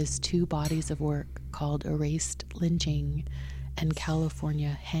this with his 2 bodies of work called Erased Lynching and California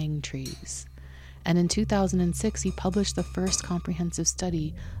Hang Trees. And in 2006, he published the first comprehensive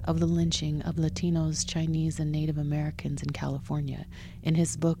study of the lynching of Latinos, Chinese, and Native Americans in California in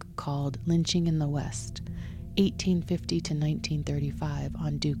his book called Lynching in the West, 1850 to 1935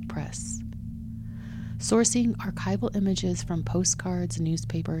 on Duke Press. Sourcing archival images from postcards,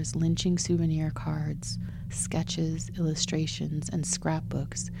 newspapers, lynching souvenir cards, sketches, illustrations, and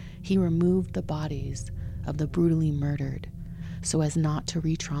scrapbooks, he removed the bodies of the brutally murdered so as not to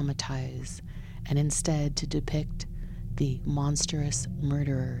re-traumatize and instead to depict the monstrous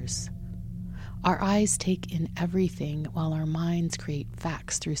murderers. Our eyes take in everything while our minds create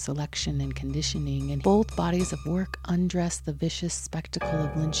facts through selection and conditioning, and both bodies of work undress the vicious spectacle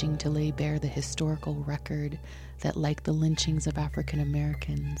of lynching to lay bare the historical record that, like the lynchings of African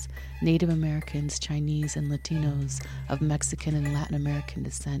Americans, Native Americans, Chinese, and Latinos of Mexican and Latin American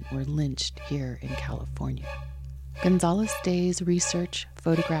descent, were lynched here in California. Gonzales Day's research,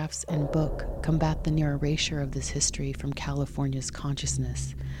 photographs, and book combat the near erasure of this history from California's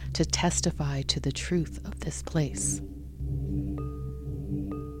consciousness to testify to the truth of this place.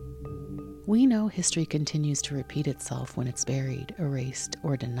 We know history continues to repeat itself when it's buried, erased,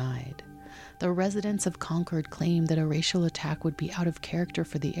 or denied. The residents of Concord claimed that a racial attack would be out of character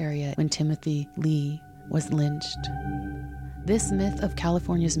for the area when Timothy Lee was lynched. This myth of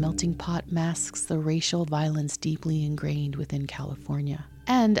California's melting pot masks the racial violence deeply ingrained within California.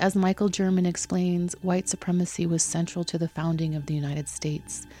 And as Michael German explains, white supremacy was central to the founding of the United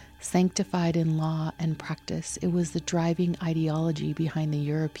States. Sanctified in law and practice, it was the driving ideology behind the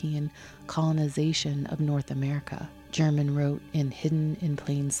European colonization of North America. German wrote in Hidden in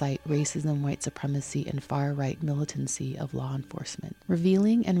Plain Sight, Racism, White Supremacy, and Far-Right Militancy of Law Enforcement.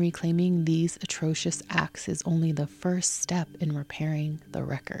 Revealing and reclaiming these atrocious acts is only the first step in repairing the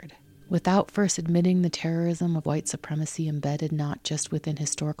record. Without first admitting the terrorism of white supremacy embedded not just within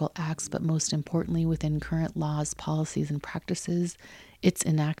historical acts, but most importantly within current laws, policies, and practices, its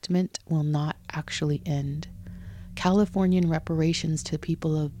enactment will not actually end. Californian reparations to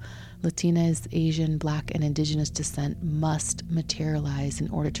people of Latinas, Asian, Black, and Indigenous descent must materialize in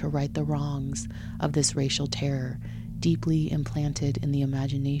order to right the wrongs of this racial terror, deeply implanted in the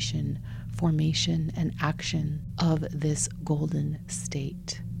imagination, formation, and action of this golden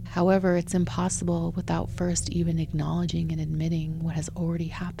state. However, it's impossible without first even acknowledging and admitting what has already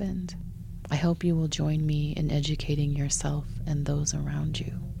happened. I hope you will join me in educating yourself and those around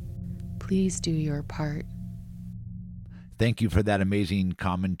you. Please do your part. Thank you for that amazing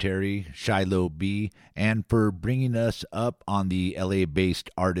commentary, Shiloh B, and for bringing us up on the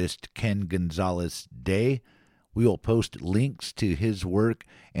LA-based artist Ken Gonzales Day. We will post links to his work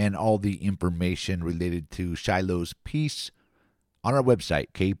and all the information related to Shiloh's piece on our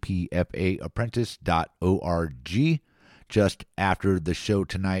website, kpfaapprentice.org, just after the show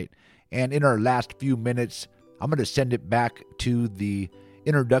tonight. And in our last few minutes, I'm going to send it back to the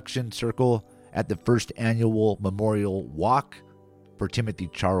introduction circle at the first annual Memorial Walk for Timothy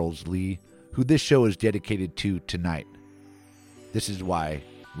Charles Lee, who this show is dedicated to tonight. This is why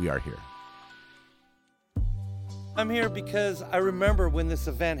we are here. I'm here because I remember when this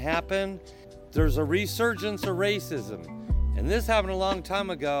event happened, there's a resurgence of racism. And this happened a long time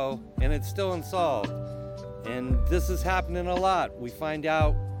ago, and it's still unsolved. And this is happening a lot. We find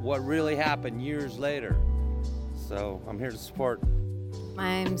out what really happened years later. So I'm here to support.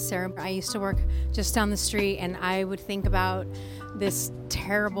 I'm Sarah. I used to work just down the street, and I would think about this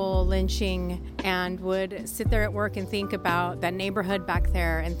terrible lynching and would sit there at work and think about that neighborhood back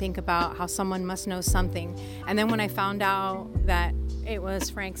there and think about how someone must know something. And then when I found out that it was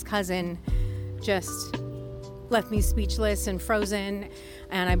Frank's cousin, just left me speechless and frozen.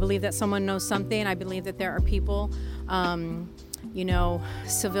 And I believe that someone knows something. I believe that there are people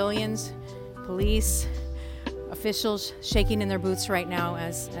civilians, police, officials shaking in their boots right now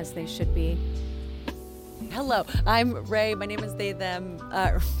as they should be. Hello, I'm Ray. My name is they, them.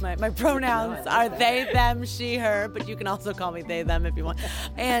 My pronouns are they, them, she, her, but you can also call me they, them if you want.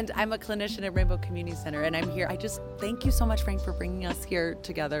 And I'm a clinician at Rainbow Community Center, and I'm here. I just thank you so much, Frank, for bringing us here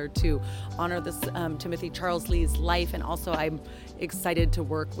together to honor this Timothy Charles Lee's life, and also I'm excited to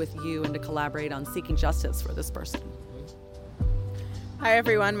work with you and to collaborate on seeking justice for this person. Hi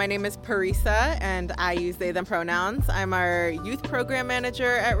everyone, my name is Parisa and I use they, them pronouns. I'm our youth program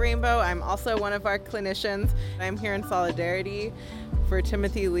manager at Rainbow. I'm also one of our clinicians. I'm here in solidarity for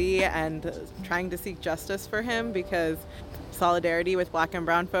Timothy Lee and trying to seek justice for him, because solidarity with Black and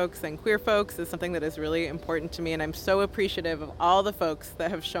brown folks and queer folks is something that is really important to me, and I'm so appreciative of all the folks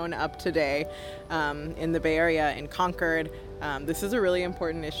that have shown up today in the Bay Area, in Concord. This is a really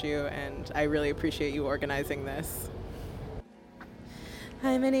important issue and I really appreciate you organizing this.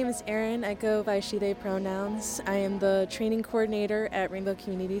 Hi, my name is Erin. I go by she, they pronouns. I am the training coordinator at Rainbow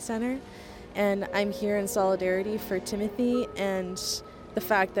Community Center, and I'm here in solidarity for Timothy and the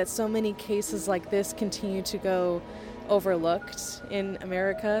fact that so many cases like this continue to go overlooked in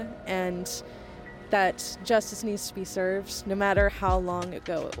America, and that justice needs to be served no matter how long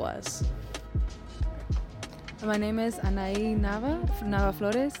ago it was. My name is Anaí Nava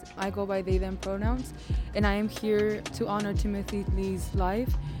Flores. I go by they, them pronouns, and I am here to honor Timothy Lee's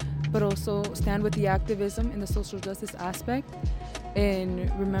life, but also stand with the activism in the social justice aspect,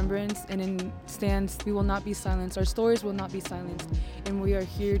 in remembrance and in stands. We will not be silenced. Our stories will not be silenced, and we are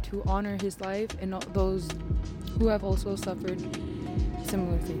here to honor his life and those who have also suffered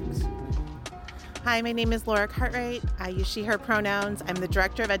similar things. Hi, my name is Laura Cartwright. I use she, her pronouns. I'm the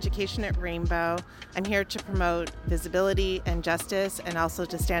Director of Education at Rainbow. I'm here to promote visibility and justice, and also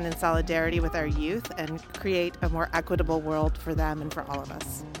to stand in solidarity with our youth and create a more equitable world for them and for all of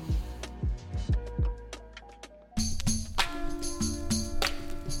us.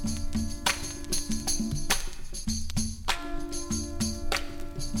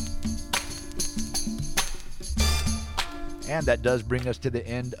 And that does bring us to the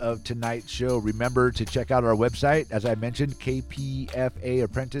end of tonight's show. Remember to check out our website, as I mentioned,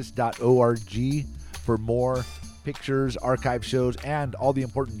 kpfaapprentice.org, for more pictures, archive shows, and all the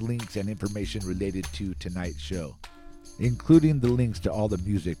important links and information related to tonight's show, including the links to all the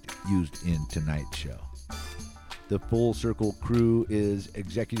music used in tonight's show. The Full Circle crew is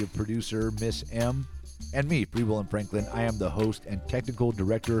executive producer Miss M, and me, Free Will and Franklin. I am the host and technical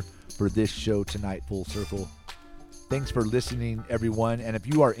director for this show tonight, Full Circle. Thanks for listening, everyone. And if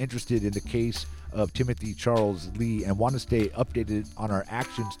you are interested in the case of Timothy Charles Lee and want to stay updated on our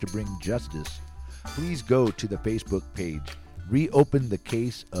actions to bring justice, please go to the Facebook page, Reopen the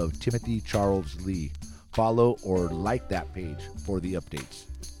Case of Timothy Charles Lee. Follow or like that page for the updates.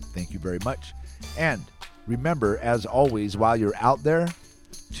 Thank you very much. And remember, as always, while you're out there,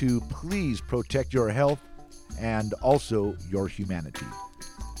 to please protect your health and also your humanity.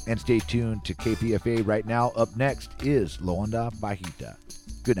 And stay tuned to KPFA right now. Up next is La Onda Bajita.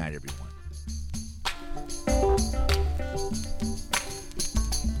 Good night, everyone.